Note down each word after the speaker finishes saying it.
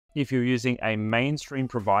If you're using a mainstream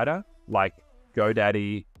provider like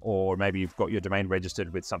GoDaddy, or maybe you've got your domain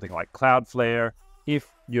registered with something like Cloudflare,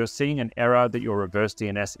 if you're seeing an error that your reverse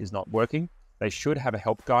DNS is not working, they should have a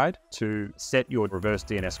help guide to set your reverse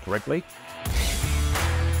DNS correctly.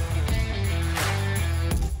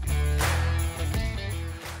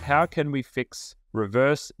 How can we fix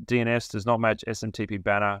reverse DNS does not match SMTP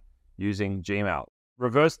banner using Gmail?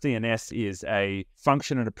 Reverse DNS is a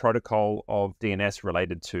function and a protocol of DNS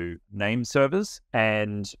related to name servers.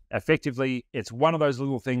 And effectively, it's one of those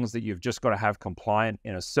little things that you've just got to have compliant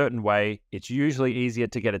in a certain way. It's usually easier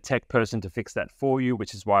to get a tech person to fix that for you,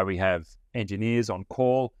 which is why we have engineers on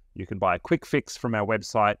call. You can buy a quick fix from our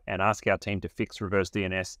website and ask our team to fix reverse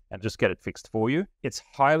DNS and just get it fixed for you. It's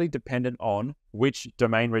highly dependent on which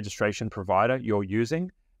domain registration provider you're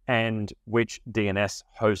using and which DNS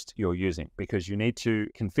host you're using, because you need to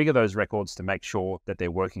configure those records to make sure that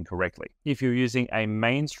they're working correctly. If you're using a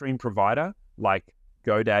mainstream provider like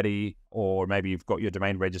GoDaddy, or maybe you've got your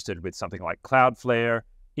domain registered with something like Cloudflare,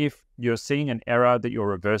 if you're seeing an error that your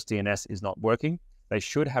reverse DNS is not working, they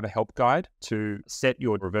should have a help guide to set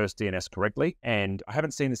your reverse DNS correctly. And I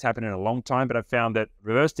haven't seen this happen in a long time, but I've found that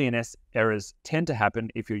reverse DNS errors tend to happen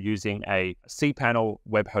if you're using a cPanel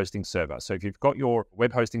web hosting server. So if you've got your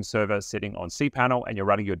web hosting server sitting on cPanel and you're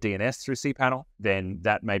running your DNS through cPanel, then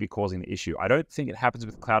that may be causing the issue. I don't think it happens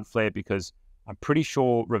with Cloudflare because I'm pretty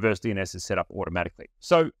sure reverse DNS is set up automatically.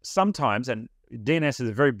 So sometimes, and DNS is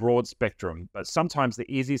a very broad spectrum, but sometimes the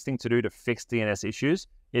easiest thing to do to fix DNS issues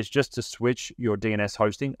is just to switch your DNS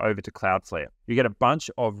hosting over to Cloudflare. You get a bunch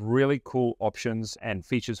of really cool options and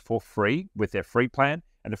features for free with their free plan.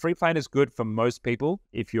 And the free plan is good for most people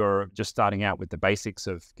if you're just starting out with the basics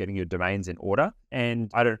of getting your domains in order. And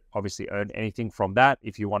I don't obviously earn anything from that.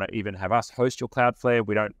 If you want to even have us host your Cloudflare,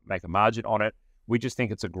 we don't make a margin on it. We just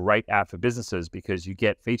think it's a great app for businesses because you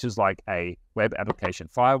get features like a web application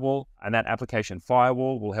firewall, and that application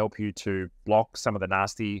firewall will help you to block some of the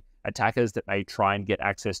nasty attackers that may try and get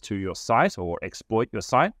access to your site or exploit your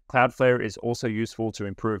site. Cloudflare is also useful to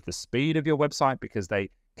improve the speed of your website because they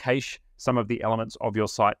cache some of the elements of your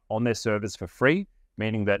site on their servers for free,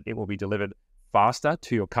 meaning that it will be delivered faster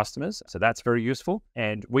to your customers. So that's very useful.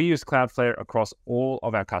 And we use Cloudflare across all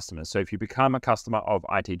of our customers. So if you become a customer of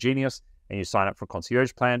itGenius and you sign up for a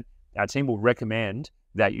concierge plan, our team will recommend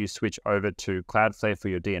that you switch over to Cloudflare for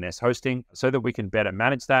your DNS hosting so that we can better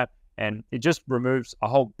manage that. And it just removes a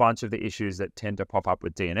whole bunch of the issues that tend to pop up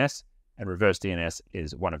with DNS, and reverse DNS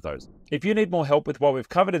is one of those. If you need more help with what we've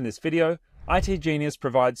covered in this video, itGenius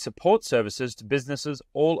provides support services to businesses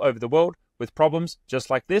all over the world with problems just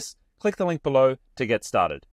like this. Click the link below to get started.